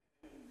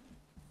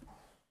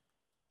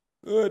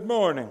Good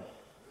morning.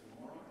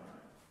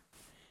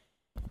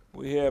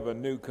 We have a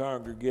new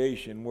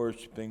congregation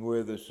worshiping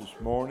with us this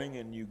morning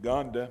in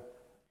Uganda.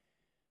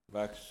 I'd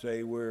like to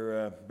say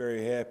we're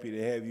very happy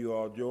to have you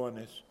all join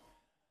us.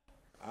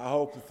 I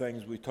hope the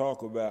things we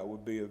talk about will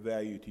be of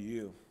value to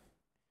you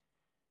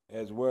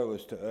as well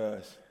as to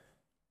us.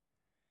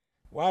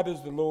 Why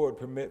does the Lord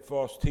permit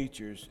false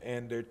teachers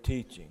and their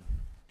teaching?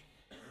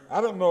 I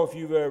don't know if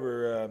you've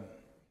ever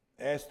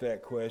asked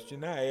that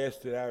question. I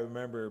asked it, I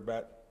remember,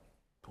 about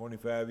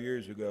 25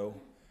 years ago.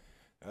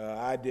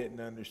 I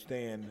didn't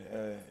understand.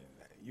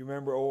 You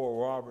remember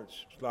Oral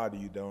Roberts? A lot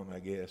of you don't, I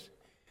guess.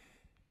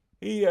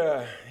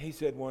 He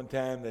said one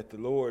time that the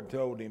Lord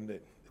told him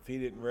that if he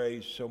didn't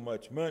raise so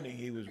much money,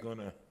 he was going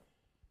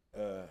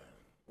to,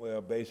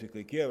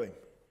 basically kill him.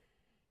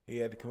 He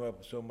had to come up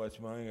with so much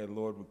money that the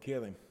Lord would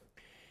kill him.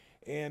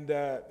 And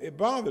it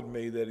bothered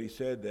me that he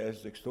said that.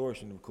 It's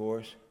extortion, of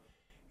course.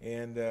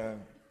 And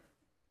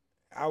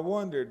I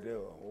wondered,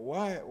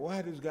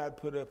 why does God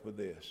put up with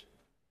this?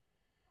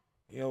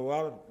 You know,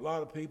 a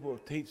lot of people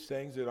teach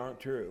things that aren't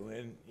true.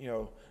 And, you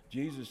know,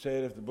 Jesus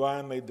said if the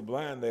blind lead the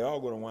blind, they all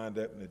going to wind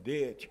up in the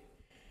ditch.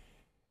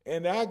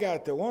 And I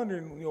got to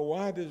wondering, you know,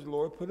 why does the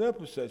Lord put up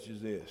with such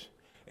as this?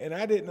 And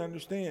I didn't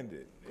understand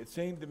it. It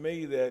seemed to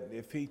me that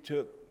if he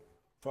took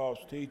false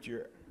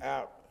teacher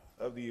out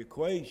of the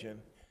equation,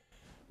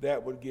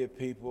 that would give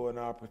people an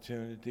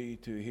opportunity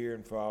to hear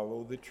and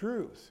follow the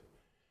truth.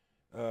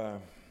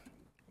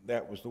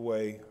 That was the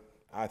way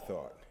I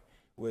thought,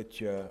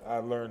 which I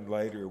learned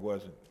later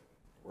wasn't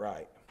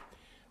right.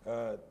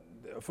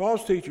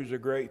 False teachers are a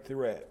great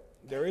threat.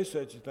 There is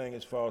such a thing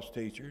as false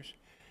teachers.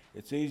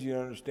 It's easy to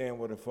understand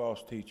what a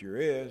false teacher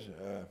is.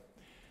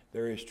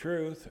 There is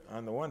truth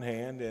on the one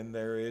hand, and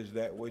there is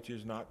that which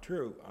is not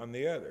true on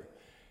the other.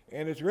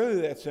 And it's really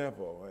that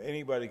simple.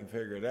 Anybody can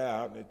figure it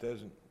out, and it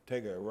doesn't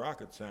take a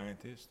rocket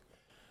scientist.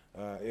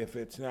 If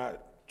it's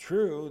not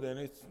true, then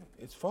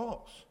it's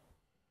false.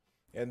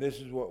 And this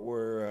is what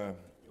we're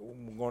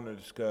going to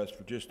discuss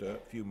for just a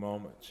few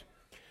moments.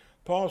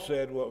 Paul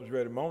said what was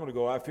read a moment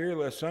ago, I fear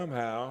lest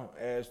somehow,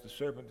 as the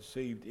serpent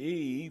deceived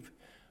Eve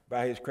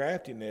by his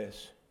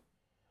craftiness,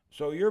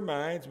 so your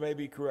minds may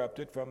be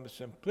corrupted from the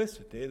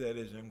simplicity that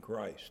is in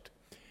Christ.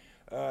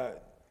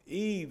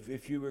 Eve,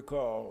 if you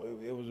recall,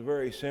 it was a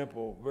very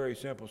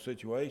simple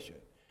situation.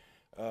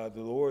 The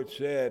Lord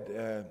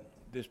said,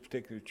 this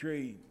particular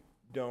tree,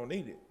 don't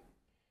eat it.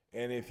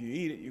 And if you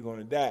eat it, you're going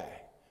to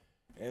die.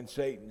 And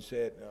Satan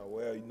said,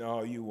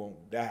 no, you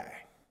won't die.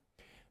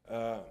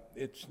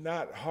 It's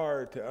not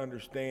hard to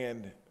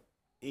understand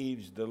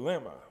Eve's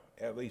dilemma,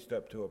 at least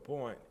up to a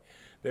point.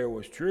 There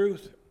was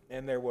truth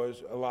and there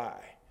was a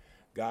lie.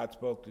 God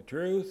spoke the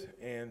truth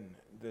and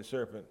the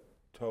serpent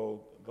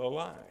told the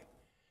lie.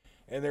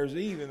 And there's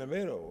Eve in the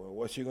middle.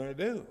 What's she going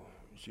to do?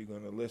 Is she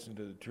going to listen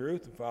to the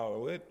truth and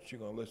follow it? Is she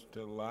going to listen to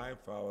the lie and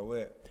follow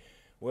it?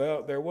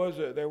 Well, there was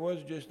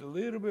just a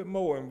little bit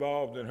more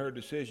involved in her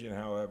decision,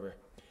 however.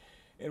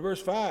 In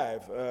verse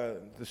 5,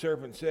 the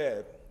serpent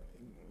said,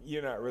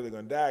 you're not really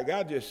going to die.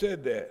 God just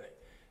said that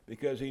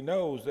because he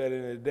knows that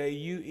in the day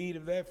you eat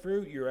of that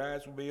fruit, your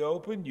eyes will be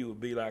opened. You will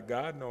be like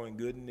God, knowing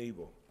good and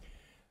evil.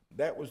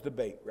 That was the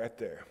bait right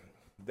there.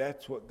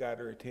 That's what got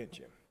her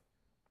attention.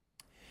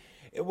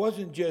 It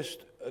wasn't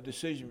just a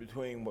decision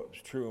between what was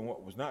true and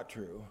what was not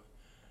true.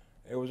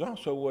 It was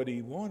also what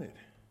he wanted.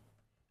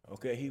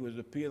 Okay, he was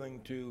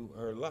appealing to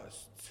her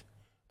lusts,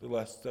 the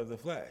lusts of the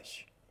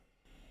flesh.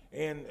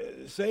 And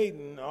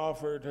Satan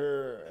offered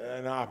her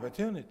an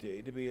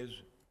opportunity to be as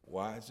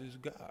wise as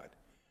God.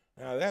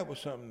 Now, that was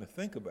something to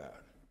think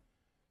about,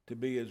 to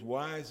be as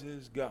wise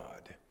as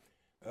God.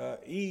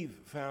 Eve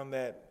found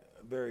that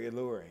very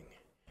alluring,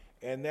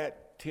 and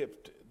that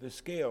tipped the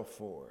scale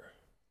for her.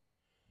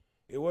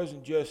 It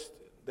wasn't just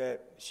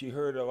that she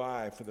heard a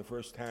lie for the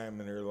first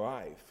time in her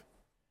life,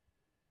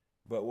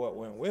 but what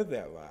went with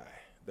that lie,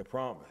 the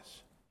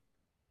promise.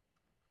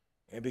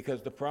 And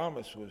because the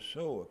promise was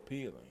so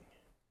appealing,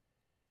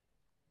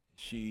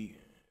 she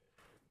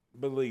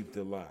believed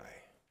the lie,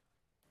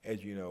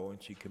 as you know,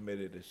 and she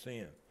committed a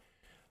sin.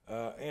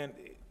 And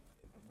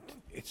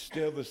it's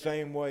still the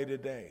same way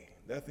today.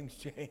 Nothing's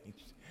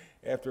changed.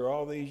 After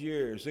all these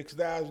years,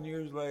 6,000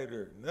 years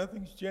later,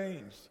 nothing's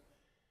changed.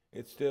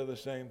 It's still the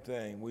same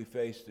thing. We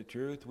face the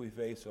truth, we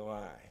face a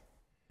lie.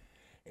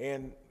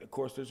 And, of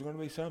course, there's going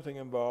to be something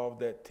involved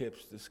that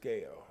tips the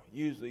scale,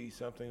 usually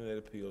something that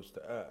appeals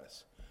to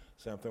us,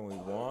 something we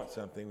want,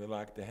 something we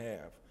like to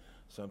have.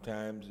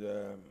 Sometimes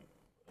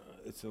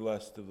it's the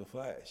lust of the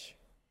flesh.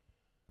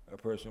 A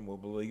person will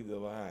believe the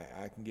lie.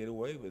 I can get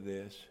away with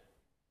this,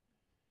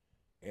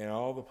 and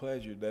all the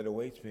pleasure that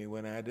awaits me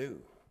when I do.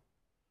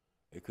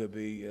 It could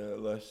be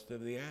lust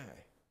of the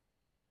eye,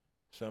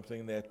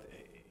 something that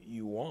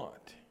you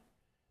want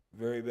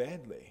very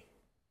badly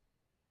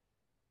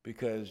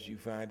because you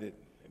find it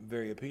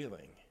very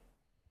appealing.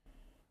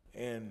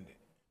 And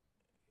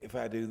if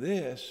I do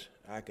this,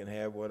 I can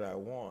have what I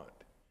want.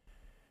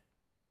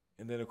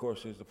 And then, of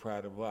course, there's the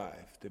pride of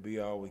life, to be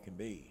all we can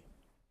be.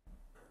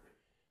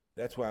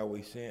 That's why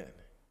we sin.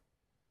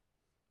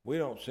 We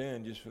don't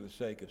sin just for the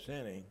sake of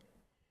sinning.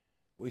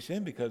 We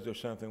sin because there's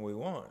something we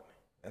want.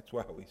 That's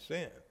why we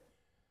sin.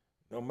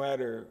 No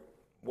matter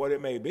what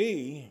it may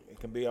be, it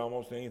can be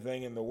almost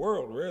anything in the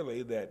world,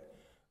 really, that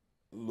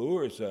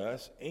lures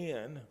us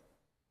in.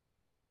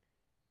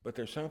 But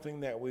there's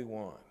something that we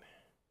want.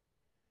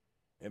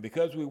 And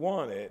because we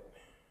want it,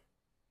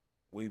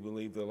 we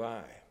believe the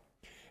lie.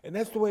 And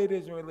that's the way it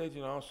is in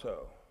religion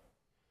also.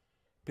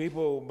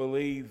 People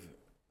believe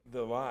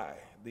the lie,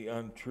 the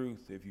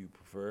untruth, if you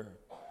prefer.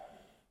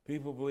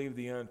 People believe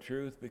the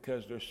untruth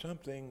because there's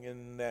something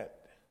in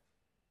that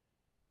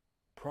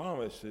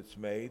promise that's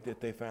made that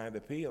they find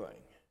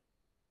appealing.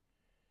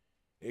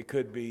 It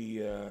could be,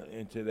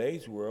 in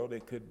today's world,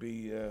 it could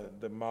be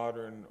the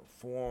modern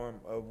form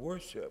of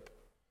worship.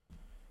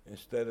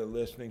 Instead of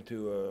listening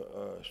to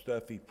a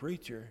stuffy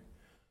preacher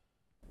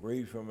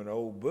read from an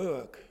old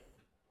book,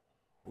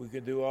 we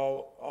can do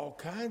all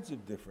kinds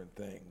of different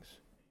things.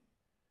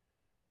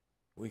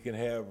 We can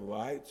have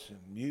lights and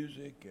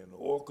music and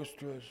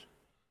orchestras.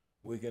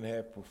 We can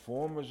have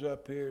performers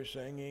up here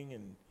singing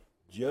and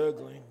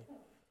juggling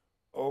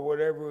or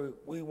whatever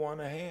we want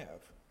to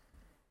have.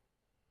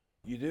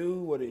 You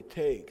do what it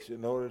takes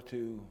in order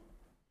to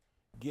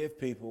give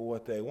people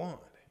what they want.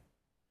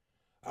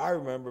 I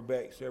remember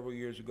back several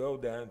years ago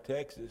down in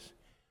Texas,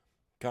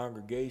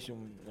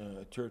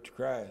 Congregation Church of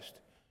Christ,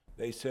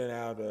 they sent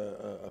out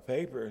a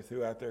paper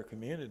throughout their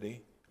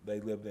community. They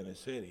lived in a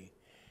city.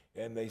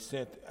 And they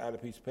sent out a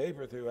piece of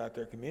paper throughout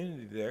their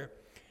community there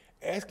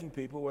asking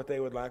people what they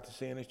would like to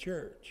see in a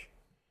church.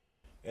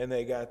 And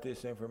they got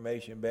this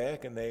information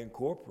back and they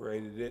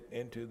incorporated it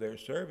into their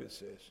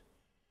services.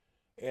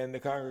 And the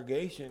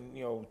congregation,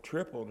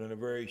 tripled in a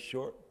very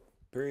short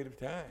period of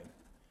time.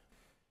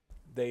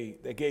 They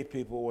gave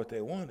people what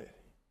they wanted.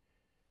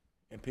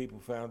 And people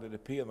found it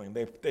appealing.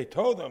 They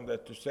told them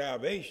that their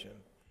salvation,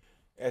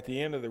 at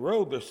the end of the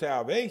road, their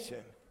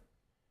salvation,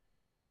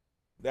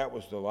 that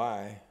was the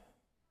lie.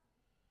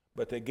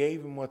 But they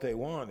gave them what they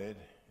wanted,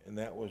 and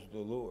that was the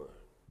lure.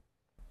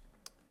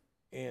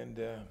 And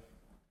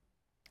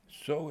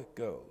so it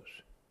goes.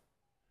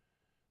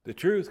 The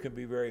truth can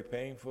be very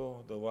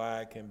painful. The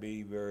lie can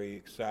be very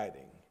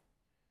exciting.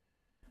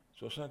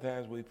 So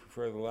sometimes we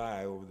prefer the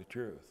lie over the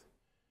truth.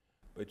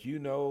 But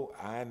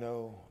I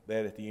know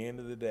that at the end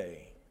of the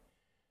day,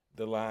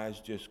 the lie is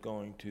just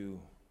going to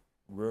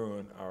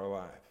ruin our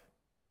life.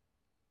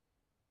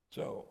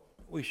 So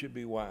we should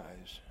be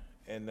wise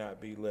and not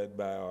be led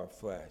by our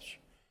flesh.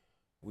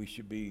 We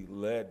should be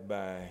led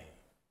by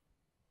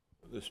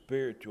the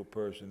spiritual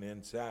person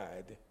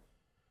inside,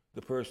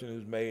 the person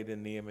who's made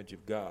in the image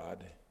of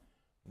God,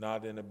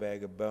 not in a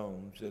bag of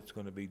bones that's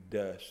going to be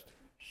dust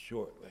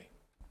shortly.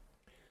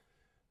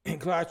 In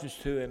Colossians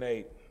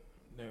 2:8,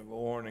 the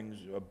warnings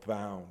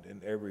abound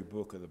in every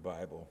book of the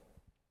Bible.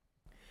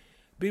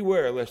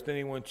 Beware lest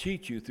anyone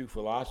cheat you through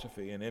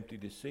philosophy and empty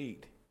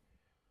deceit,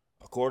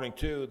 according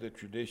to the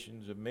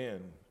traditions of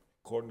men,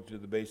 according to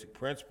the basic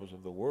principles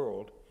of the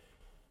world,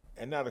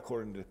 and not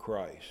according to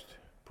Christ.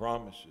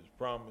 Promises,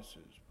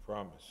 promises,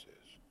 promises.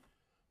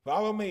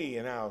 Follow me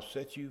and I'll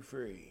set you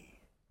free.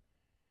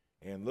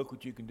 And look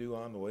what you can do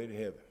on the way to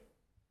heaven.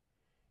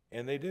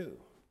 And they do.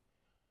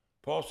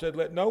 Paul said,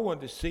 let no one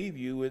deceive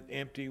you with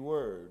empty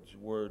words,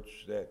 words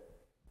that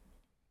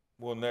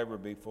will never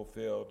be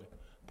fulfilled,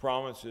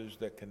 promises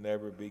that can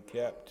never be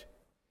kept.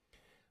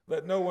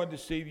 Let no one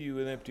deceive you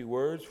with empty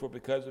words, for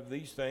because of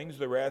these things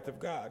the wrath of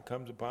God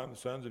comes upon the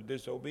sons of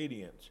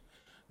disobedience.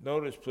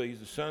 Notice, please,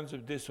 the sons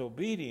of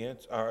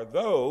disobedience are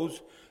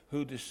those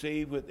who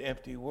deceive with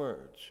empty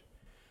words.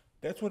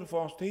 That's what a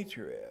false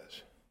teacher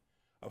is.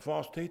 A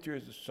false teacher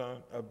is the son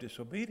of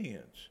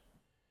disobedience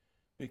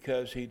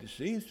because he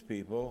deceives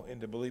people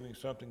into believing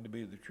something to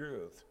be the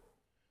truth.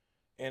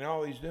 And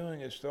all he's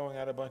doing is throwing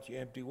out a bunch of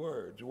empty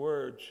words,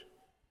 words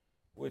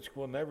which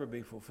will never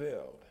be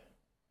fulfilled.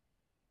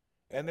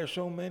 And there's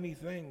so many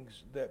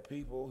things that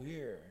people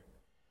hear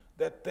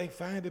that they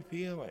find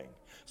appealing.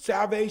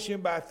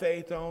 Salvation by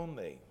faith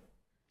only.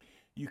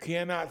 You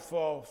cannot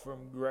fall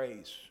from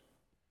grace.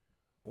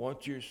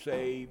 Once you're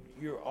saved,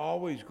 you're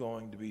always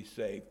going to be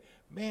saved.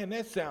 Man,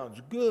 that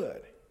sounds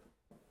good.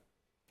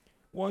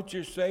 Once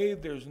you're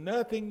saved, there's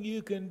nothing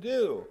you can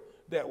do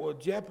that will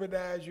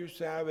jeopardize your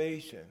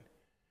salvation.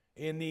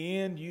 In the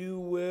end, you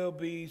will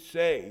be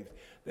saved.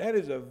 That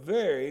is a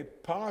very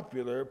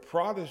popular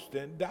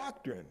Protestant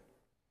doctrine.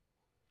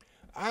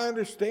 I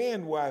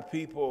understand why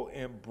people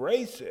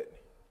embrace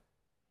it.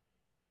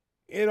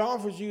 It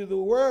offers you the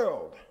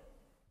world.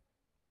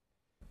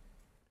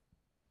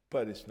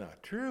 But it's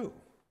not true.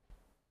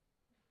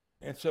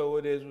 And so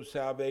it is with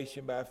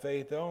salvation by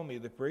faith only.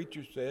 The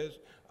preacher says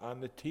on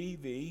the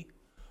TV,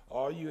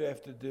 all you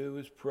have to do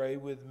is pray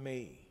with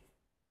me.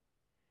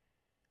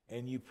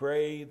 And you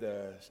pray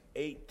the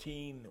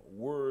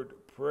 18-word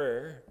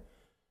prayer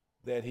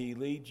that he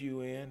leads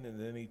you in, and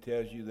then he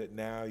tells you that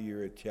now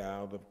you're a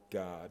child of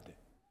God.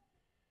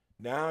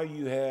 Now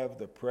you have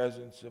the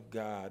presence of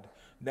God.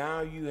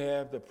 Now you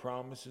have the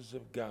promises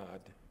of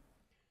God.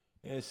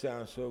 And it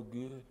sounds so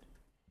good.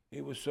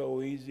 It was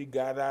so easy,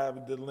 got out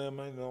of the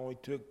dilemma, and it only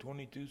took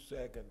 22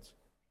 seconds.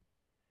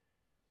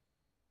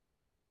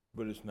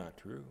 But it's not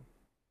true.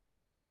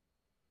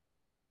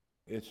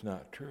 It's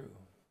not true.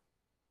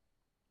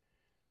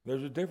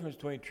 There's a difference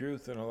between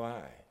truth and a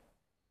lie.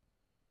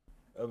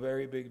 A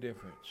very big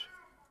difference.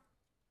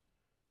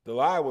 The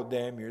lie will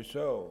damn your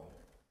soul.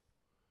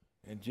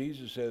 And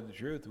Jesus said the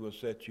truth will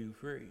set you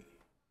free.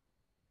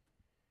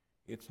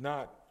 It's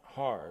not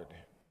hard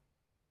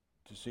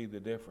to see the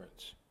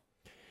difference.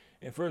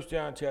 In 1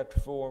 John chapter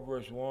 4,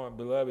 verse 1,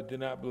 beloved, do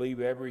not believe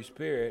every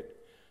spirit.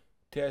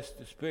 Test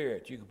the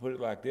spirits. You can put it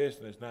like this,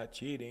 and it's not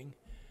cheating.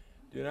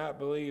 Do not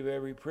believe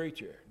every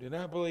preacher. Do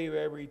not believe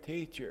every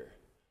teacher.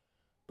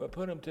 But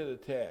put them to the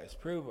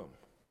test. Prove them.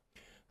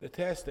 The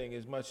testing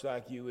is much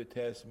like you would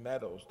test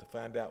metals to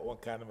find out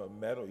what kind of a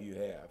metal you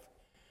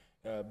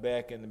have.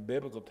 Back in the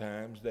biblical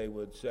times, they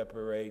would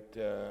separate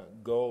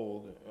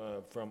gold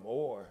from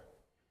ore.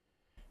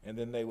 And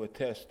then they would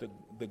test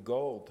the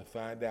gold to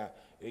find out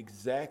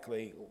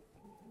exactly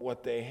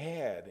what they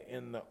had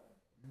in the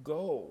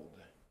gold.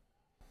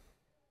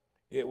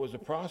 It was a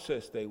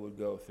process they would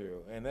go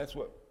through. And that's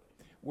what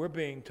we're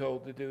being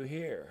told to do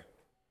here.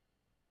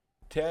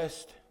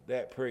 Test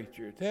that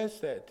preacher.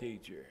 Test that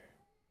teacher.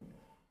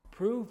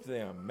 Prove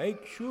them.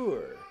 Make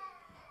sure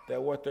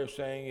that what they're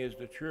saying is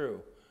the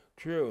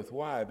truth.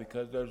 Why?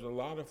 Because there's a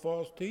lot of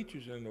false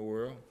teachers in the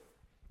world.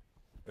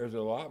 There's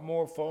a lot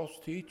more false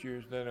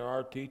teachers than there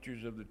are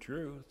teachers of the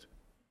truth.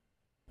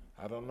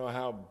 I don't know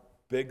how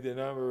big the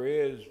number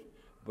is,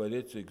 but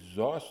it's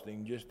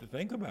exhausting just to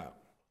think about.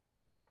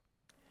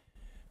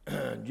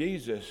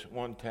 Jesus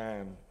one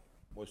time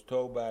was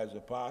told by his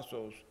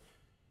apostles,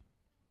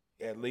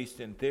 at least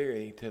in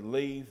theory, to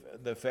leave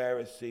the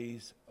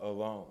Pharisees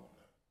alone.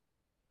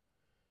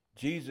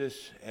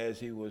 Jesus, as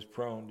he was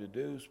prone to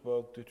do,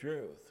 spoke the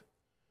truth.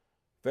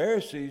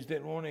 Pharisees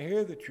didn't want to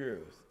hear the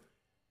truth.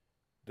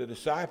 The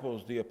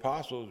disciples, the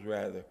apostles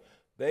rather,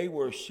 they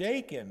were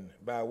shaken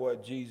by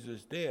what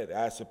Jesus did.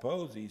 I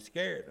suppose he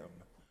scared them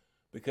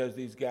because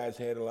these guys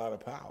had a lot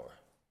of power.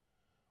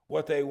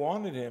 What they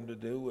wanted him to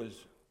do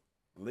was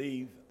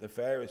leave the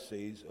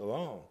Pharisees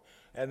alone.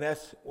 And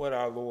that's what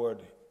our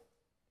Lord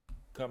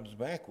comes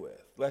back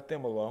with. Let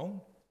them alone.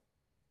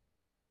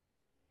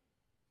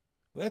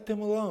 Let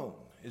them alone.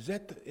 Is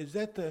that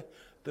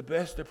the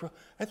best approach?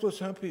 That's what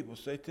some people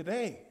say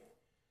today.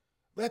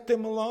 Let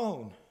them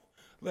alone.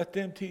 Let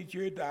them teach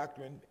your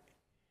doctrine.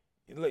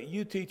 Let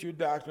you teach your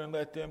doctrine and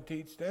let them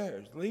teach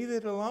theirs. Leave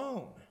it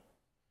alone.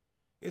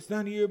 It's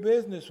none of your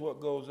business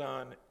what goes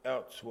on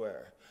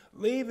elsewhere.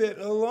 Leave it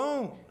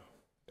alone.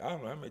 I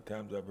don't know how many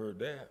times I've heard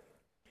that.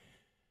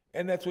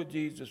 And that's what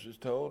Jesus was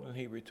told, and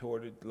he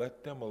retorted,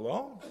 let them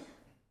alone.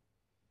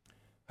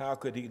 How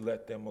could he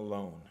let them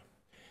alone?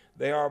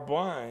 They are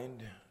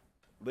blind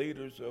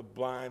leaders of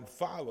blind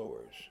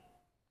followers.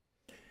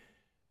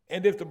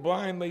 And if the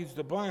blind leads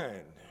the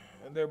blind,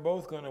 they're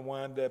both going to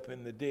wind up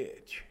in the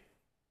ditch.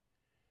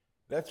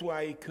 That's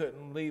why he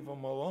couldn't leave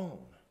them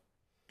alone.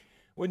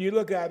 When you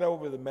look out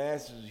over the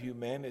masses of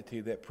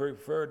humanity that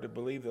prefer to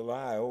believe the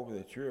lie over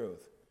the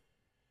truth,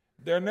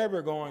 they're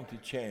never going to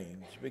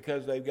change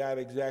because they've got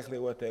exactly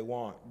what they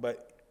want.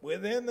 But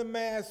within the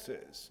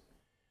masses,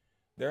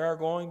 there are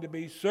going to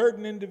be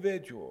certain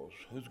individuals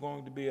who's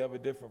going to be of a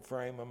different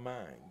frame of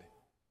mind.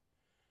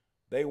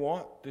 They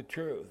want the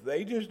truth.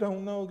 They just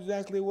don't know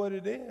exactly what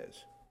it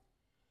is.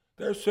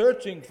 They're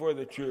searching for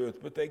the truth,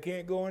 but they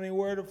can't go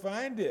anywhere to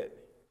find it.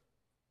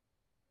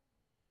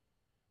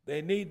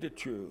 They need the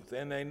truth,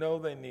 and they know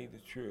they need the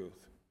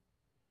truth.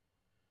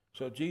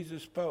 So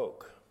Jesus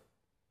spoke.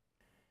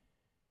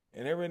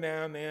 And every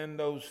now and then,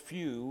 those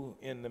few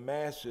in the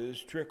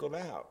masses trickled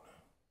out,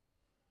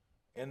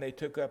 and they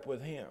took up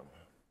with him.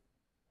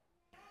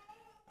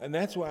 And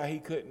that's why he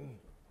couldn't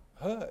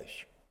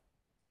hush.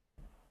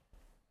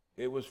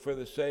 It was for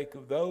the sake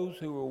of those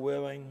who were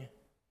willing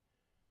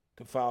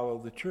to follow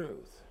the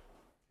truth.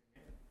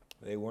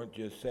 They weren't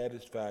just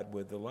satisfied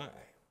with the lie.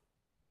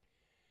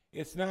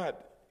 It's not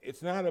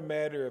a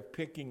matter of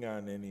picking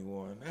on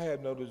anyone. I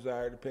have no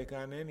desire to pick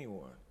on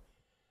anyone.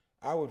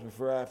 I would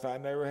prefer if I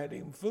never had to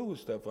even fool with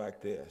stuff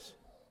like this.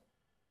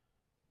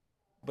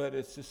 But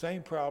it's the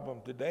same problem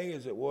today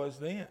as it was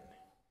then.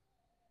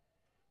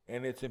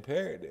 And it's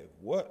imperative.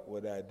 What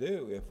would I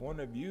do if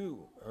one of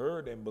you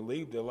heard and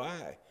believed a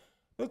lie?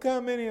 Look how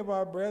many of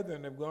our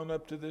brethren have gone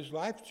up to this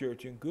Life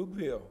Church in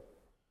Cookeville.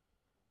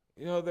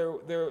 You know,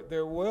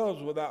 they're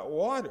wells without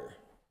water.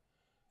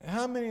 And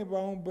how many of our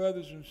own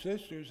brothers and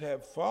sisters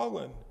have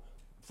fallen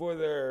for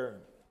their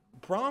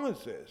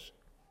promises,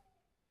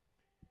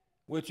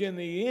 which in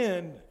the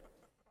end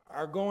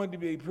are going to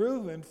be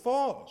proven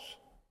false?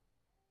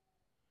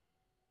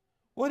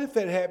 What if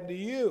that happened to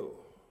you?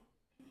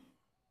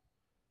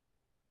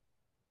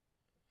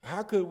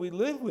 How could we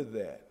live with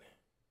that?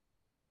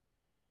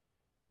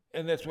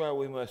 And that's why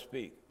we must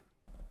speak.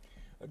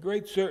 A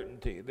great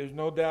certainty. There's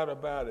no doubt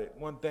about it.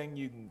 One thing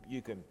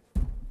you can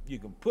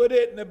put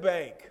it in the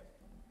bank.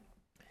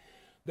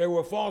 There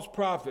were false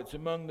prophets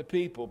among the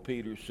people,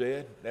 Peter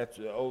said. That's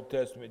the Old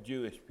Testament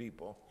Jewish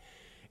people.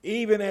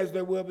 Even as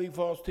there will be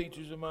false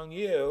teachers among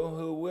you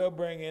who will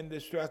bring in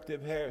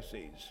destructive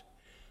heresies,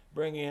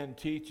 bring in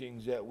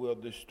teachings that will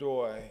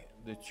destroy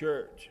the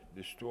church,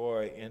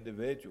 destroy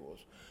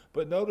individuals.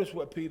 But notice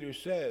what Peter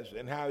says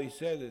and how he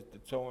says it.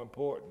 It's so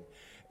important.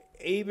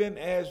 Even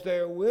as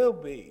there will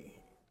be.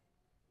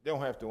 Don't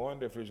have to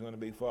wonder if there's going to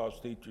be false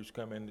teachers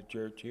come into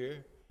church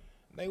here.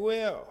 They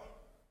will.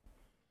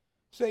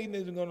 Satan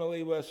isn't going to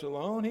leave us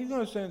alone. He's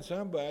going to send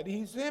somebody.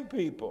 He sent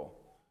people.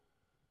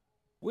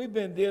 We've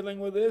been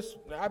dealing with this.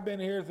 I've been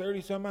here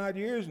 30 some odd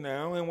years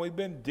now, and we've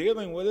been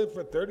dealing with it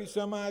for 30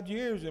 some odd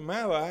years in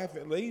my life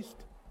at least.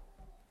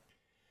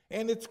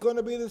 And it's going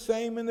to be the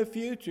same in the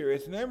future.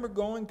 It's never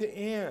going to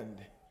end.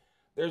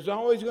 There's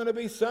always going to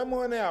be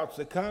someone else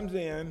that comes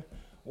in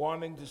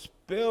wanting to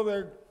spill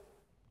their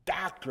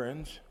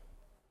doctrines,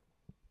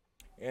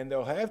 and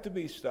they'll have to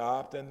be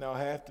stopped, and they'll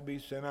have to be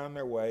sent on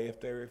their way if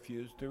they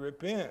refuse to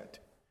repent,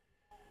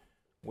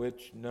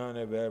 which none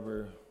have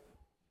ever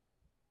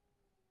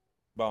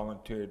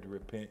volunteered to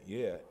repent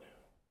yet.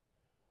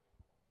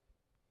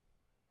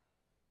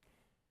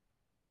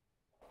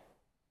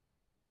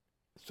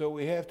 So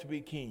we have to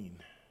be keen.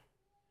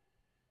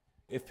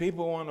 If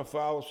people want to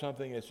follow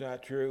something that's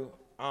not true,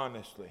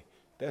 honestly,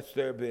 that's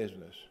their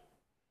business.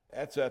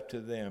 That's up to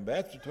them.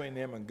 That's between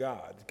them and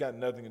God. It's got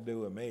nothing to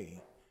do with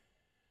me.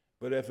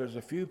 But if there's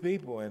a few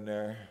people in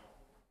there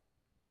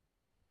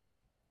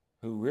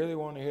who really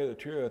want to hear the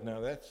truth,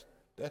 now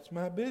that's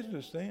my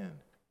business then,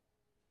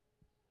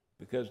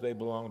 because they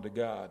belong to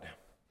God.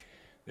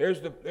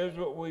 There's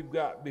what we've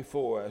got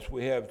before us.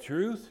 We have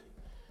truth.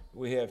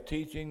 We have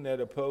teaching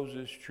that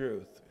opposes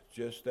truth. It's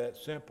just that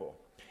simple.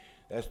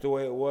 That's the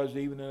way it was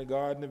even in the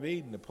Garden of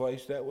Eden, the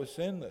place that was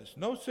sinless.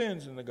 No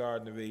sins in the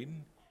Garden of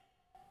Eden.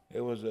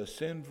 It was a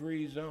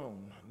sin-free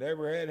zone.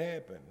 Never had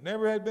happened.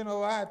 Never had been a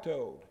lie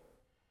told.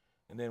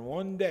 And then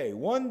one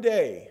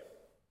day,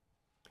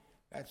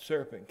 that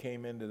serpent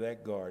came into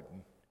that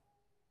garden,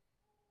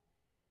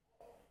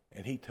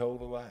 and he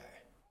told a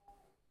lie.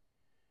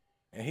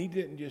 And he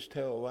didn't just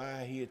tell a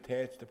lie, he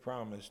attached a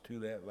promise to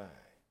that lie.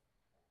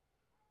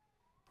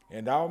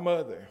 And our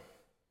mother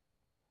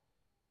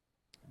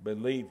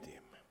believed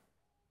him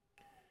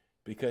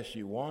because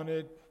she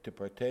wanted to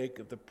partake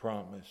of the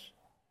promise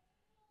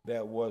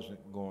that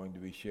wasn't going to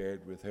be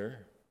shared with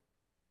her.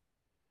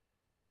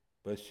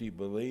 But she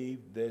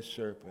believed this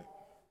serpent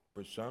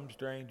for some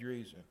strange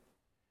reason.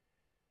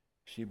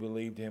 She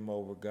believed him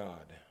over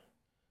God.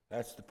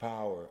 That's the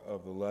power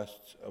of the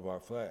lusts of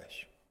our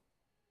flesh.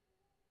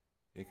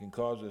 It can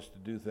cause us to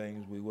do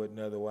things we wouldn't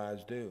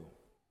otherwise do.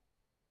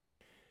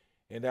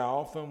 And I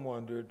often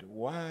wondered,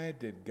 why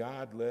did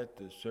God let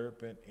the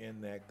serpent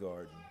in that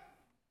garden?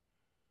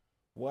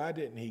 Why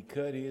didn't he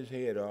cut his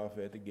head off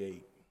at the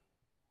gate?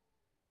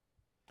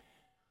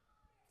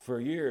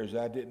 For years,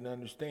 I didn't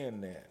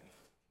understand that.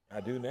 I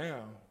do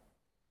now.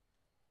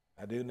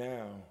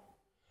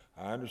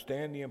 I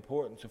understand the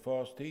importance of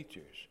false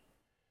teachers.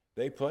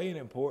 They play an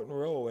important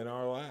role in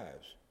our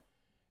lives.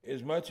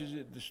 As much as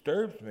it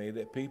disturbs me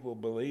that people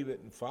believe it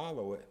and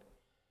follow it,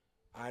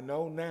 I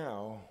know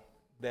now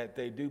that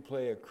they do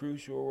play a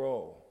crucial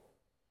role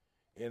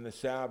in the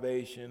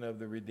salvation of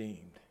the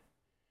redeemed.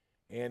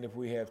 And if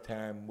we have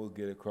time, we'll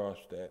get across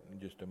that in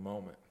just a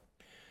moment.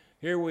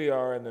 Here we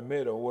are in the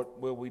middle. What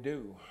will we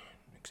do?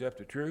 Accept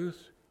the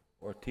truth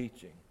or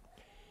teaching?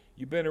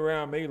 You've been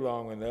around me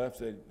long enough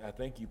that I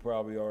think you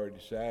probably already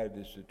decided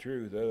it's the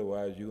truth.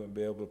 Otherwise, you wouldn't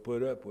be able to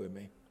put up with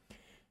me.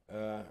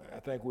 I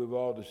think we've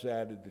all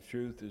decided the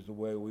truth is the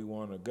way we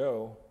want to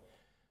go,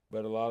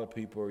 but a lot of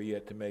people are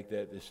yet to make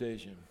that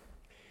decision.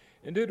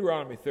 In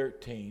Deuteronomy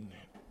 13,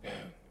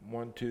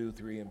 1, 2,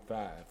 3, and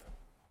 5,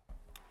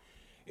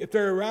 if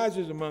there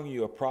arises among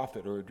you a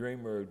prophet or a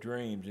dreamer of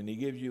dreams, and he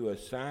gives you a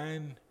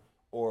sign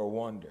or a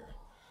wonder.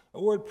 The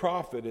word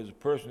prophet is a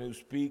person who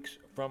speaks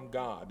from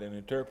God, an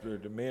interpreter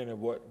to men of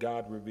what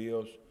God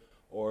reveals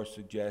or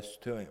suggests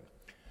to him.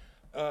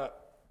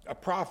 A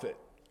prophet,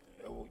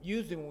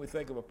 usually when we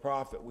think of a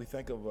prophet, we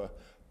think of a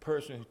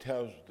person who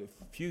tells the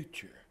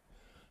future.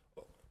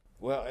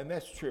 Well, and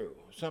that's true.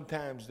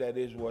 Sometimes that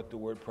is what the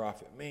word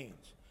prophet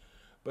means.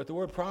 But the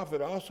word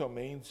prophet also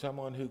means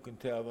someone who can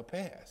tell the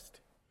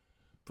past.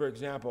 For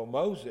example,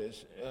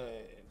 Moses,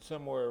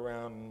 somewhere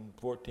around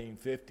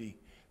 1450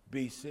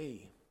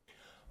 BC,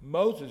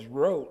 Moses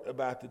wrote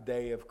about the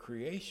day of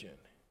creation.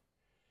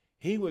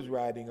 He was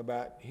writing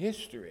about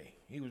history.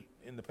 He was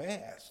in the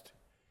past.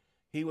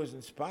 He was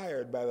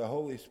inspired by the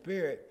Holy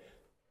Spirit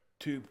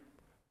to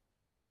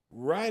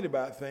write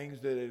about things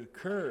that had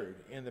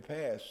occurred in the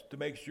past to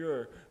make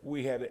sure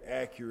we had an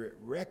accurate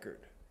record.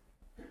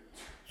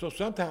 So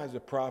sometimes a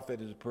prophet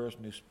is a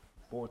person who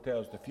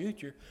foretells the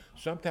future.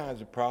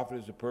 Sometimes a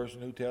prophet is a person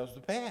who tells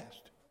the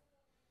past.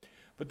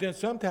 But then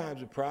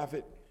sometimes a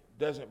prophet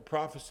doesn't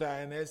prophesy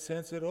in that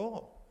sense at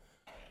all.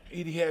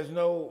 He has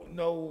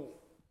no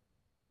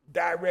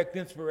direct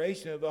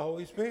inspiration of the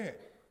Holy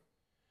Spirit.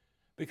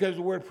 Because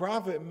the word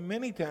prophet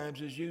many times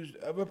is used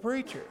of a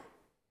preacher.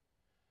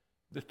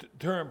 The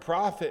term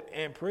prophet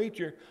and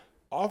preacher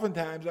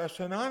oftentimes are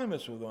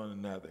synonymous with one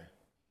another.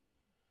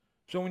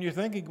 So when you're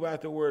thinking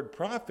about the word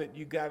prophet,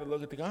 you've got to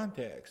look at the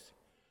context.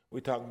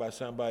 We're talking about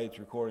somebody that's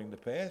recording the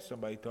past,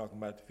 somebody talking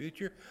about the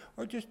future,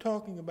 or just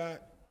talking about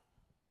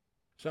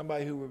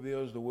somebody who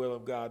reveals the will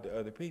of God to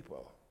other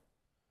people.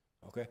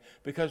 Okay?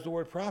 Because the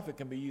word prophet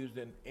can be used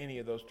in any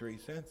of those three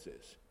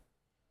senses.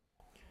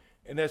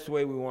 And that's the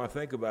way we want to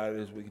think about it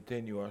as we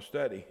continue our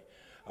study.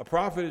 A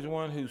prophet is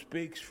one who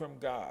speaks from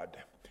God.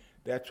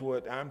 That's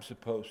what I'm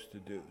supposed to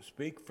do.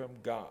 Speak from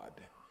God.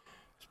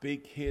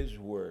 Speak his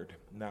word,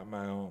 not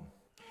my own.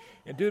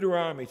 In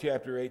Deuteronomy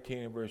chapter 18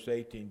 and verse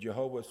 18,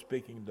 Jehovah was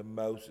speaking to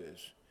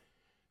Moses.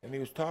 And he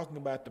was talking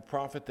about the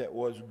prophet that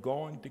was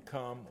going to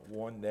come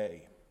one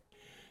day.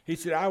 He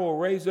said, I will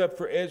raise up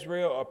for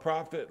Israel a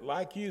prophet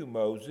like you,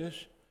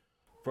 Moses,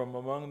 from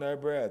among their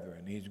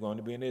brethren. He's going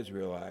to be an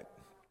Israelite.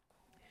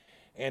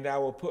 And I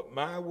will put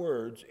my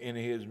words in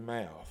his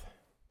mouth,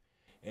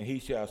 and he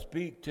shall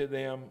speak to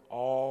them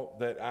all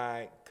that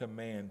I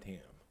command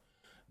him.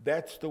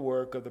 That's the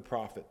work of the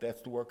prophet.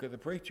 That's the work of the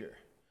preacher,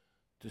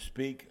 to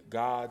speak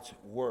God's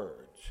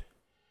words.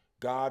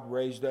 God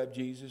raised up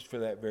Jesus for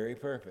that very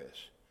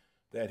purpose,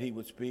 that he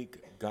would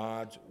speak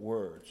God's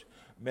words.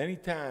 Many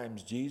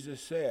times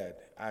Jesus said,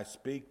 I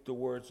speak the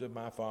words of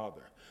my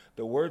Father.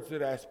 The words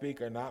that I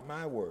speak are not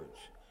my words.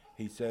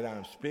 He said,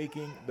 I'm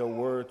speaking the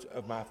words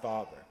of my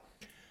Father.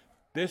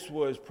 This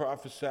was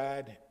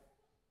prophesied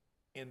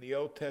in the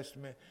Old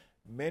Testament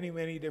many,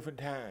 many different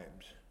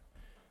times,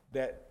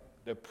 that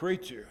the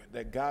preacher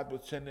that God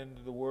would send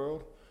into the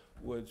world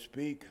would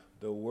speak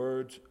the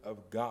words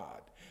of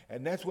God.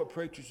 And that's what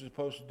preachers are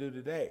supposed to do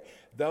today.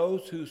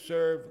 Those who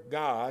serve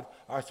God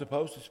are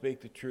supposed to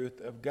speak the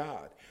truth of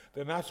God.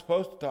 They're not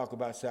supposed to talk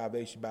about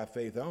salvation by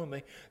faith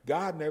only.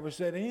 God never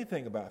said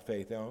anything about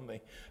faith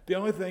only. The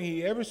only thing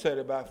he ever said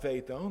about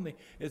faith only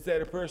is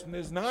that a person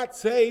is not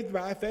saved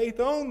by faith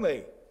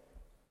only.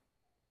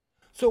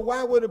 So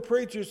why would a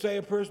preacher say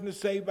a person is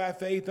saved by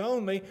faith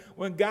only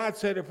when God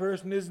said a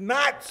person is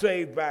not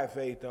saved by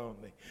faith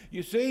only?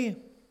 You see,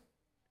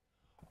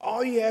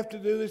 all you have to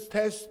do is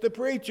test the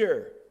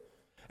preacher,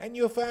 and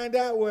you'll find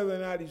out whether or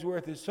not he's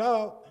worth his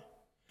salt.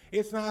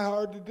 It's not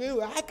hard to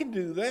do. I can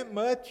do that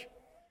much,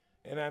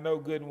 and I know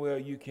good and well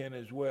you can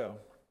as well.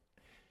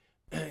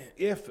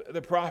 If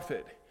the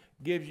prophet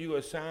gives you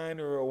a sign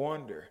or a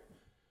wonder,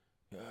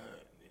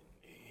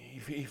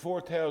 he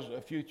foretells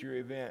a future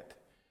event.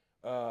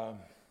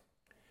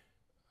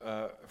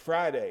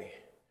 Friday,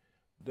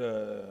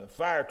 the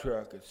fire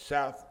truck at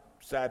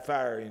Southside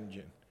Fire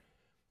Engine,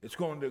 it's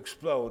going to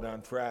explode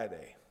on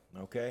Friday,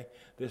 okay?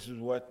 This is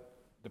what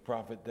the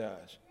prophet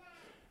does.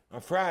 On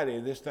Friday,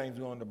 this thing's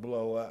going to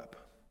blow up.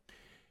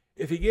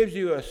 If he gives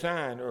you a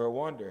sign or a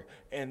wonder,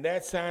 and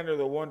that sign or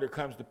the wonder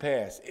comes to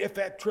pass, if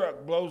that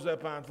truck blows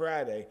up on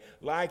Friday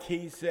like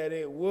he said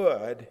it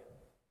would,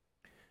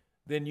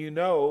 then you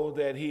know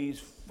that he's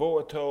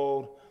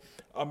foretold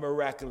a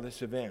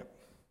miraculous event.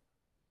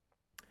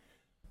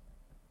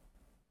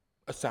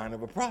 A sign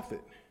of a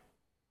prophet.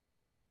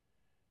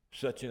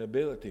 Such an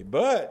ability.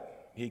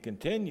 But, he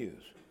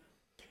continues,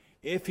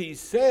 if he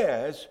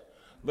says,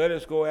 let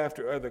us go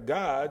after other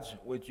gods,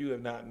 which you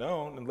have not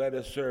known, and let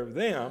us serve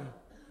them,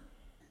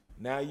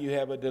 now you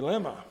have a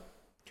dilemma.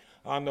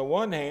 On the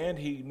one hand,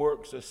 he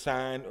works a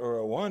sign or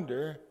a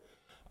wonder.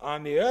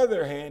 On the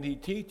other hand, he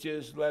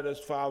teaches, let us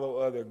follow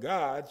other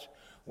gods,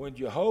 when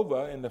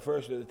Jehovah, in the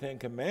first of the 10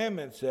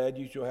 Commandments, said,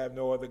 you shall have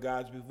no other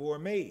gods before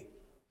me.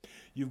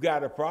 You've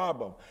got a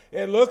problem.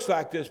 It looks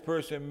like this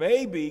person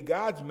may be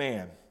God's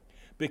man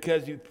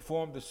because he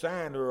performed a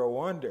sign or a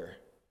wonder.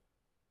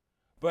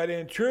 But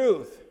in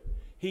truth,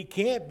 he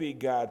can't be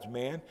God's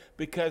man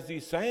because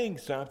he's saying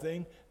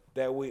something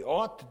that we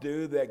ought to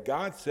do that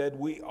God said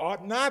we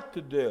ought not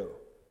to do.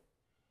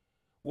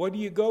 What do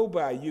you go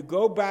by? You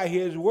go by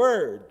his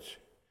words.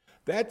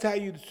 That's how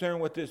you discern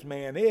what this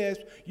man is.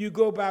 You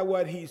go by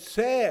what he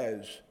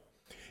says.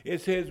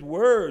 Is his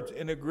words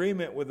in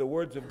agreement with the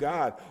words of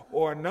God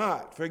or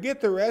not? Forget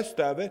the rest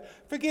of it.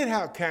 Forget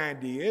how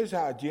kind he is,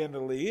 how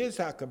gentle he is,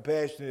 how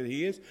compassionate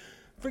he is.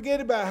 Forget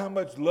about how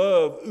much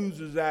love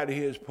oozes out of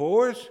his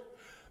pores.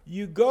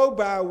 You go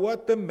by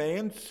what the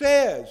man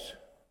says,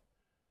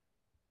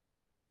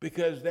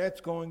 because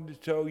that's going to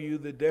show you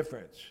the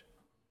difference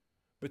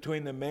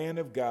between the man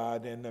of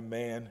God and the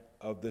man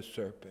of the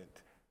serpent.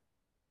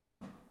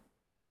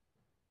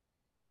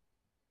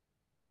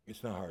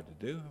 It's not hard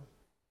to do.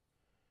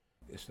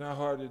 It's not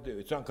hard to do.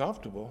 It's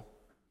uncomfortable,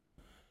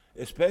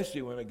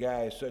 especially when a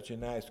guy is such a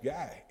nice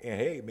guy. And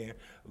hey, man,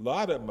 a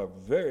lot of them are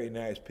very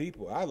nice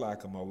people. I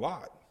like them a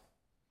lot.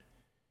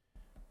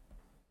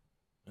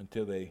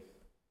 Until they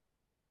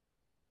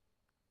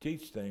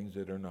teach things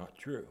that are not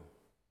true.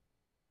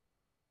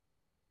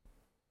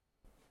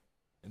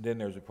 And then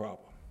there's a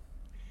problem.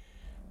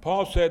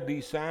 Paul said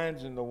these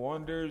signs and the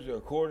wonders are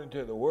according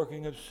to the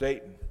working of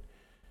Satan,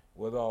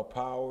 with all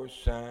powers,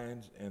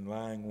 signs, and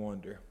lying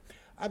wonder.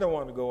 I don't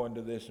want to go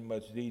into this in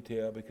much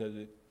detail because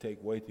it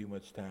takes way too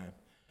much time.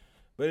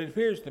 But it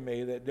appears to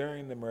me that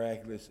during the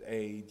miraculous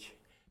age,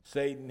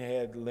 Satan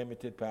had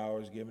limited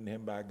powers given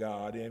him by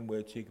God in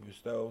which he could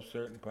bestow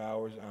certain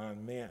powers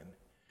on men.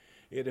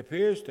 It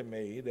appears to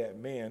me that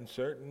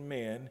certain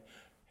men,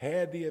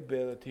 had the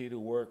ability to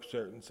work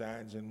certain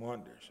signs and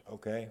wonders,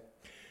 okay?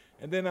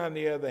 And then on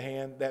the other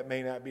hand, that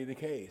may not be the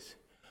case.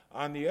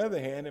 On the other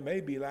hand, it may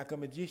be like a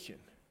magician.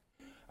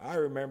 I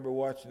remember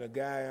watching a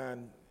guy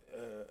on,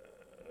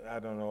 I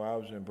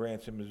was in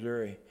Branson,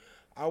 Missouri.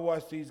 I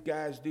watched these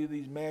guys do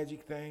these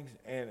magic things,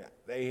 and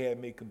they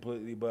had me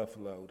completely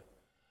buffaloed.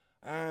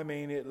 I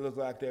mean, it looked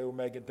like they were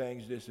making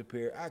things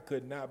disappear. I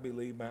could not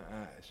believe my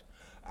eyes.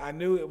 I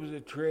knew it was a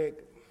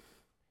trick,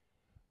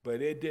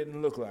 but it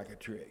didn't look like a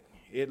trick.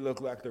 It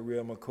looked like the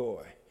real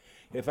McCoy.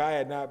 If I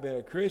had not been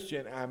a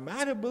Christian, I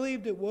might have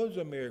believed it was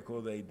a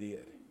miracle they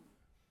did.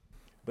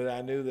 But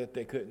I knew that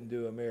they couldn't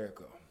do a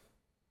miracle.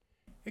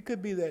 It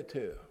could be that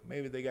too.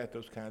 Maybe they got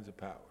those kinds of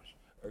powers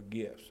or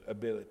gifts,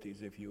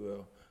 abilities, if you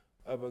will,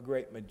 of a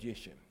great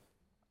magician.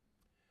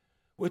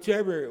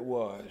 Whichever it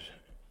was,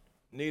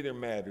 neither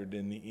mattered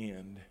in the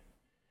end,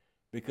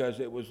 because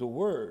it was the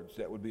words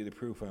that would be the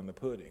proof on the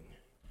pudding.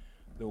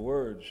 The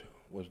words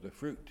was the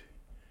fruit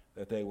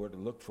that they were to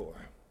look for.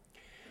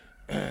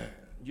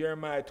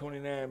 Jeremiah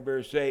 29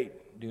 verse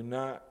 8, do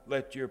not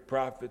let your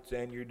prophets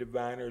and your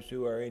diviners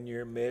who are in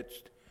your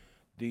midst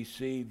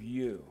deceive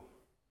you.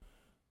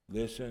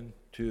 Listen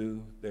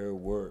to their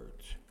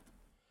words.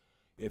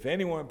 If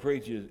anyone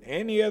preaches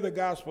any other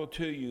gospel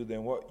to you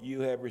than what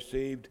you have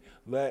received,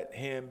 let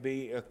him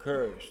be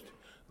accursed.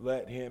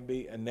 Let him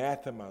be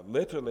anathema.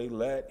 Literally,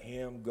 let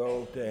him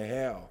go to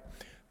hell.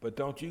 But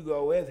don't you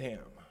go with him.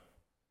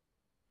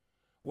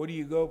 What do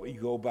you go? You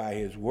go by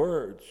his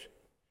words.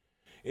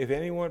 If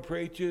anyone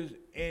preaches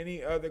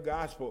any other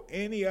gospel,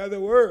 any other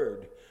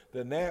word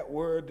than that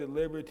word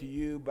delivered to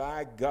you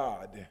by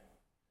God,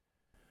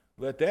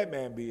 let that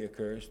man be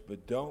accursed,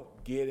 but don't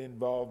get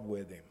involved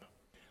with him.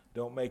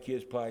 Don't make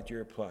his plight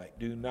your plight.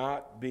 Do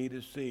not be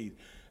deceived.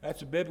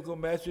 That's a biblical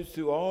message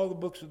through all the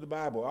books of the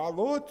Bible. Our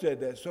Lord said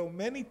that so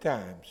many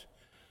times.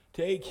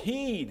 Take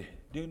heed.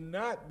 Do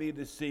not be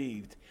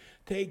deceived.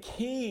 Take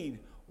heed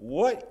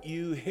what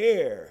you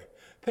hear.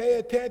 Pay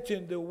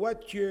attention to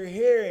what you're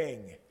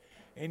hearing.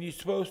 And you're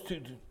supposed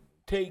to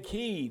take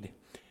heed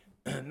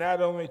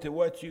not only to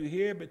what you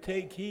hear, but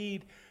take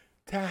heed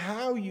to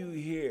how you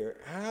hear,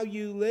 how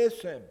you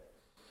listen.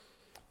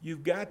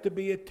 You've got to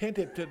be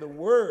attentive to the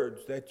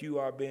words that you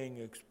are being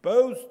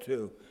exposed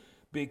to,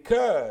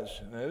 because,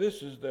 now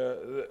this is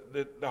the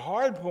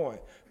hard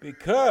point,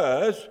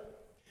 because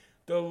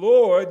the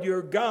Lord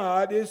your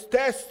God is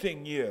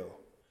testing you.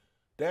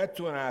 That's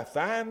when I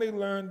finally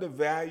learned the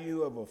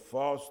value of a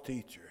false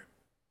teacher.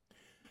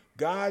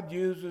 God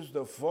uses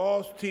the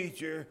false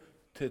teacher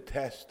to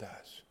test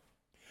us.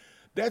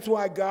 That's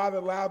why God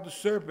allowed the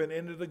serpent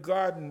into the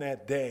garden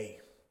that day,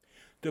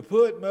 to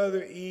put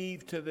Mother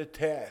Eve to the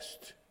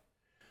test,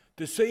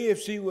 to see if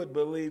she would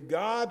believe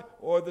God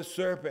or the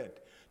serpent,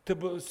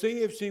 to see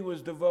if she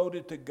was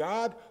devoted to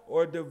God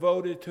or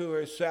devoted to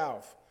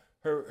herself,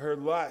 her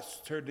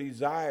lusts, her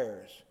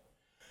desires.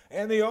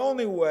 And the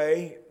only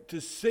way to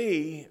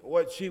see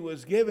what she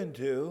was given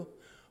to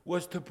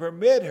was to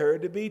permit her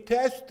to be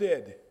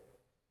tested.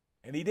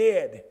 And he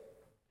did.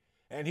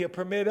 And he'll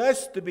permit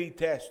us to be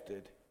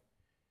tested.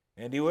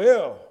 And he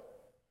will.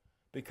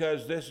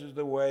 Because this is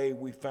the way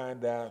we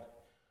find out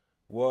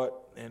what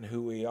and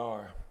who we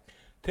are.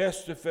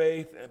 Test the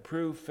faith and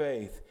prove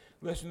faith.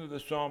 Listen to the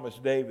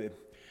psalmist David.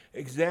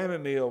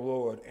 Examine me, O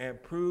Lord,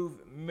 and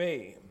prove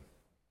me.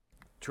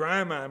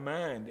 Try my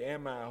mind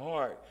and my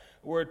heart.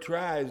 The word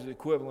try is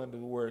equivalent to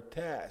the word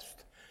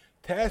test.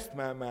 Test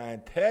my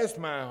mind, test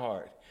my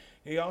heart.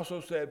 He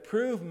also said,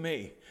 prove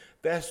me.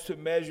 That's to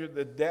measure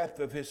the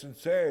depth of his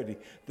sincerity,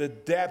 the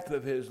depth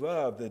of his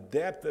love, the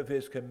depth of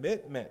his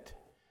commitment.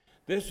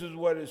 This is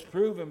what is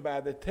proven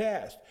by the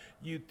test.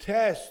 You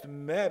test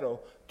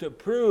metal to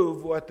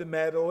prove what the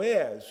metal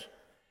is.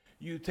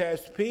 You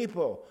test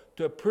people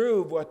to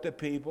prove what the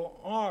people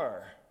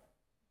are.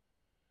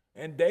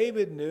 And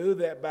David knew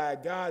that by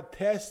God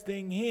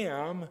testing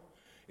him,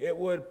 it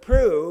would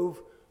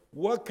prove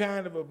what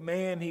kind of a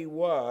man he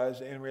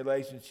was in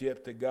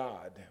relationship to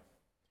God.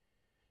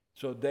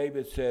 So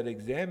David said,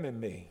 examine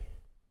me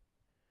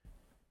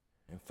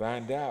and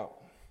find out.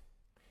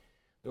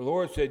 The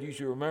Lord said, you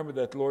should remember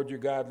that the Lord your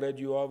God led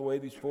you all the way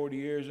these 40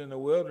 years in the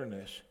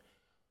wilderness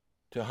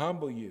to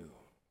humble you,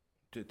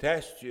 to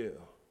test you,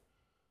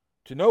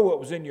 to know what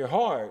was in your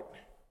heart,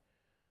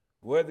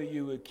 whether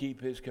you would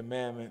keep his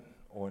commandment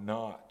or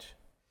not.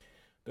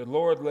 The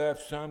Lord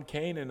left some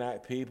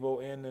Canaanite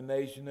people in the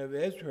nation of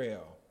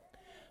Israel,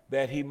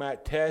 that he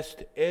might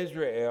test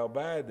Israel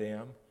by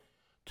them,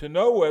 to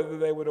know whether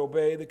they would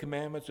obey the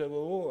commandments of the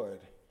Lord.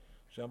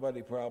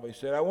 Somebody probably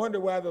said, I wonder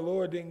why the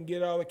Lord didn't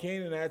get all the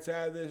Canaanites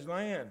out of this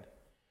land.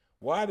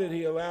 Why did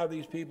he allow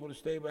these people to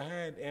stay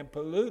behind and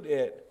pollute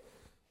it,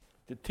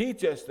 to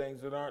teach us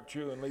things that aren't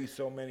true and lead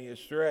so many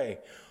astray?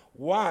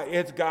 Why?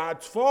 It's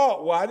God's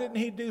fault. Why didn't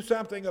he do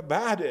something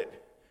about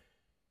it?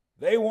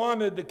 They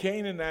wanted the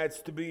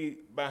Canaanites to be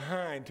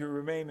behind, to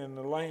remain in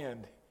the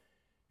land.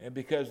 And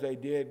because they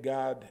did,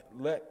 God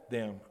let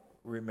them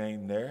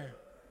remain there.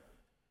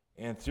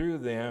 And through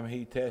them,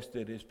 he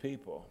tested his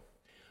people.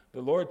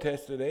 The Lord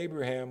tested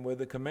Abraham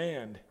with a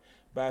command.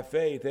 By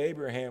faith,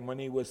 Abraham, when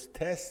he was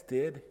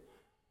tested,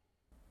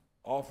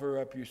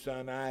 offer up your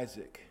son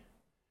Isaac.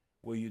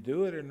 Will you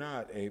do it or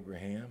not,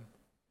 Abraham?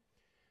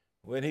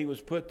 When he was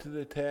put to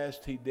the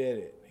test, he did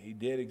it. He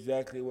did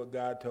exactly what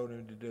God told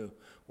him to do.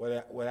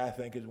 What I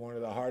think is one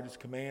of the hardest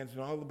commands in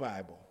all the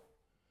Bible.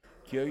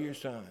 Kill your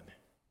son.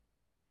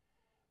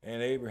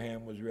 And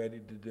Abraham was ready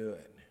to do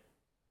it.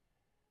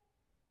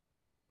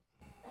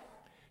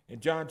 In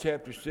John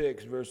chapter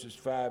 6, verses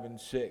 5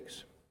 and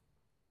 6,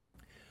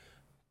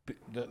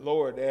 the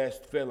Lord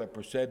asked Philip,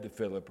 or said to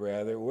Philip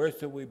rather, where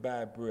shall we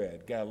buy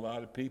bread? Got a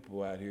lot of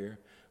people out here.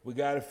 We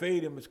got to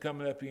feed them. It's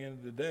coming up the end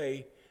of the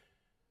day.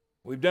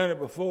 We've done it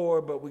before,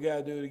 but we got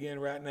to do it again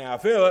right now.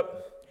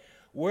 Philip,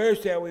 where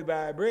shall we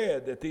buy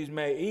bread that these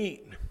may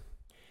eat?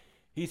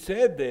 He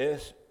said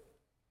this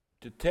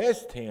to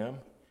test him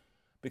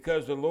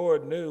because the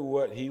Lord knew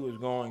what he was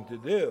going to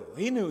do.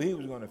 He knew he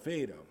was going to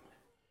feed them.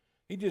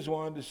 He just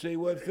wanted to see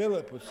what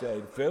Philip would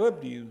say.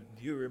 Philip, do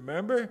you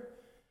remember?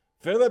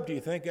 Philip, do you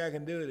think I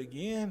can do it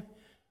again?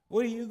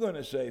 What are you going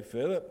to say,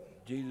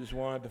 Philip? Jesus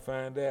wanted to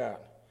find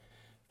out.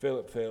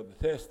 Philip failed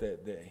the test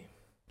that day.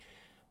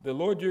 The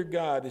Lord your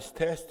God is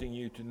testing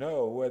you to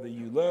know whether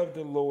you love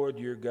the Lord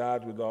your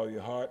God with all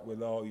your heart,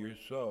 with all your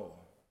soul.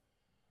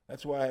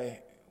 That's why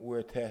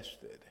we're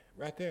tested.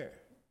 Right there.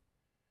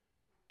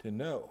 To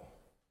know.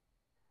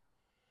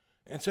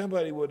 And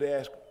somebody would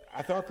ask,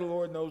 I thought the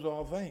Lord knows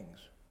all things.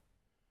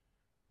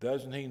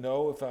 Doesn't he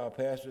know if I'll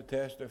pass a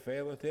test or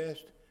fail a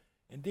test?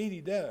 Indeed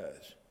he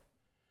does.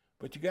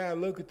 But you got to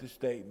look at the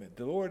statement.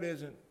 The Lord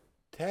isn't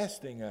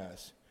testing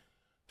us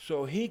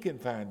so he can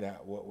find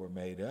out what we're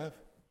made of.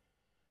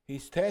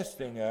 He's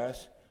testing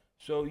us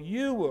so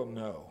you will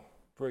know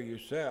for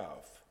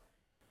yourself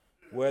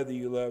whether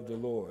you love the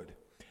Lord.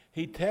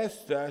 He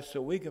tests us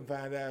so we can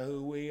find out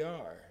who we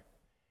are.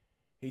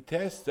 He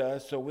tests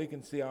us so we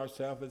can see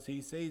ourselves as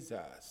he sees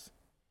us.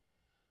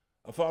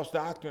 A false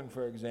doctrine,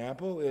 for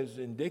example, is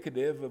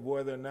indicative of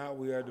whether or not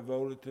we are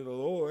devoted to the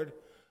Lord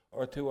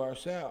or to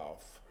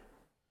ourselves.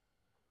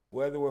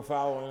 Whether we're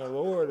following the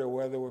Lord or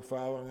whether we're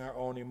following our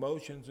own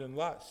emotions and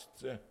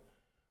lusts.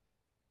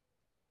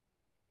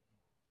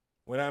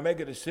 When I make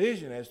a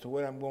decision as to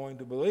what I'm going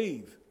to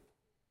believe,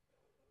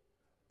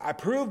 I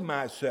prove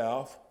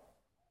myself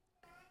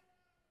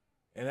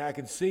and I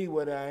can see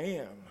what I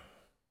am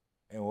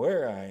and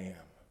where I am.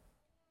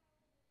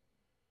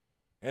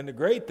 And the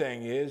great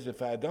thing is,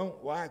 if I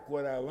don't like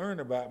what I learn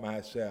about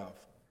myself,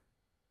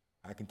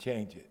 I can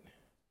change it.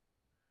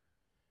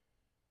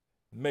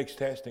 It makes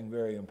testing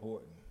very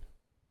important.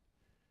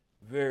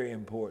 Very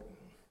important.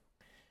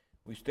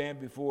 We stand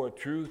before a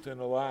truth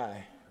and a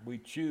lie. We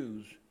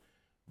choose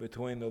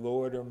between the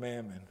Lord or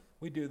mammon.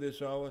 We do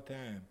this all the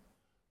time.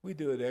 We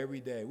do it every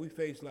day. We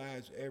face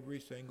lies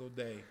every single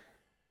day.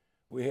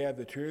 We have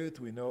the truth,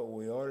 we know what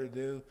we ought to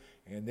do,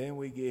 and then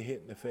we get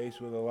hit in the face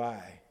with a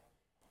lie.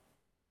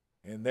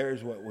 And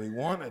there's what we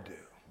want to do.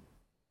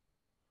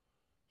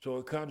 So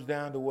it comes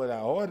down to what I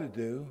ought to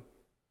do,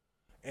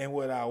 and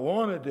what I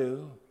want to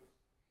do,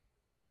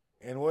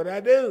 and what I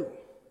do.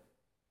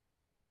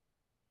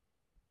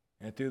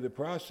 And through the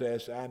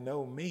process, I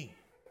know me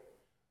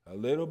a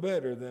little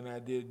better than I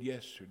did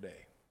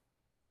yesterday.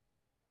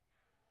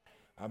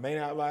 I may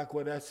not like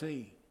what I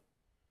see.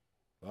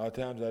 A lot of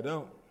times I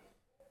don't.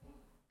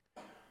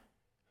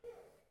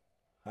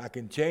 I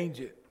can change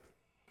it.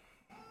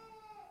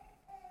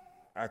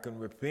 I can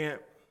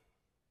repent.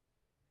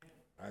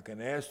 I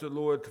can ask the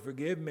Lord to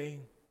forgive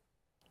me.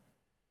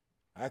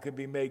 I can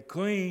be made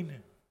clean.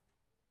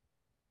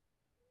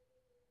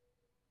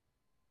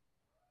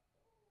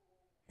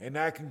 And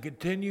I can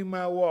continue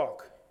my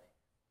walk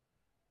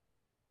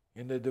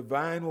in the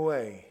divine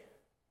way.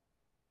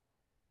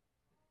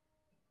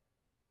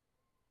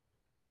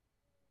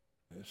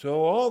 And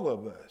so all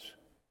of us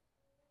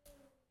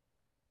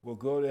will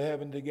go to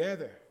heaven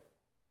together.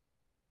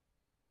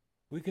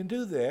 We can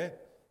do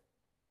that.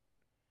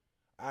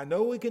 I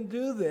know we can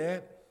do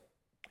that.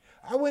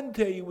 I wouldn't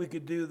tell you we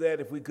could do that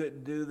if we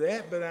couldn't do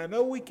that, but I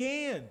know we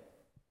can.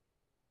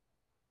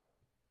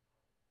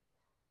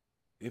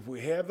 If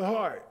we have the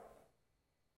heart.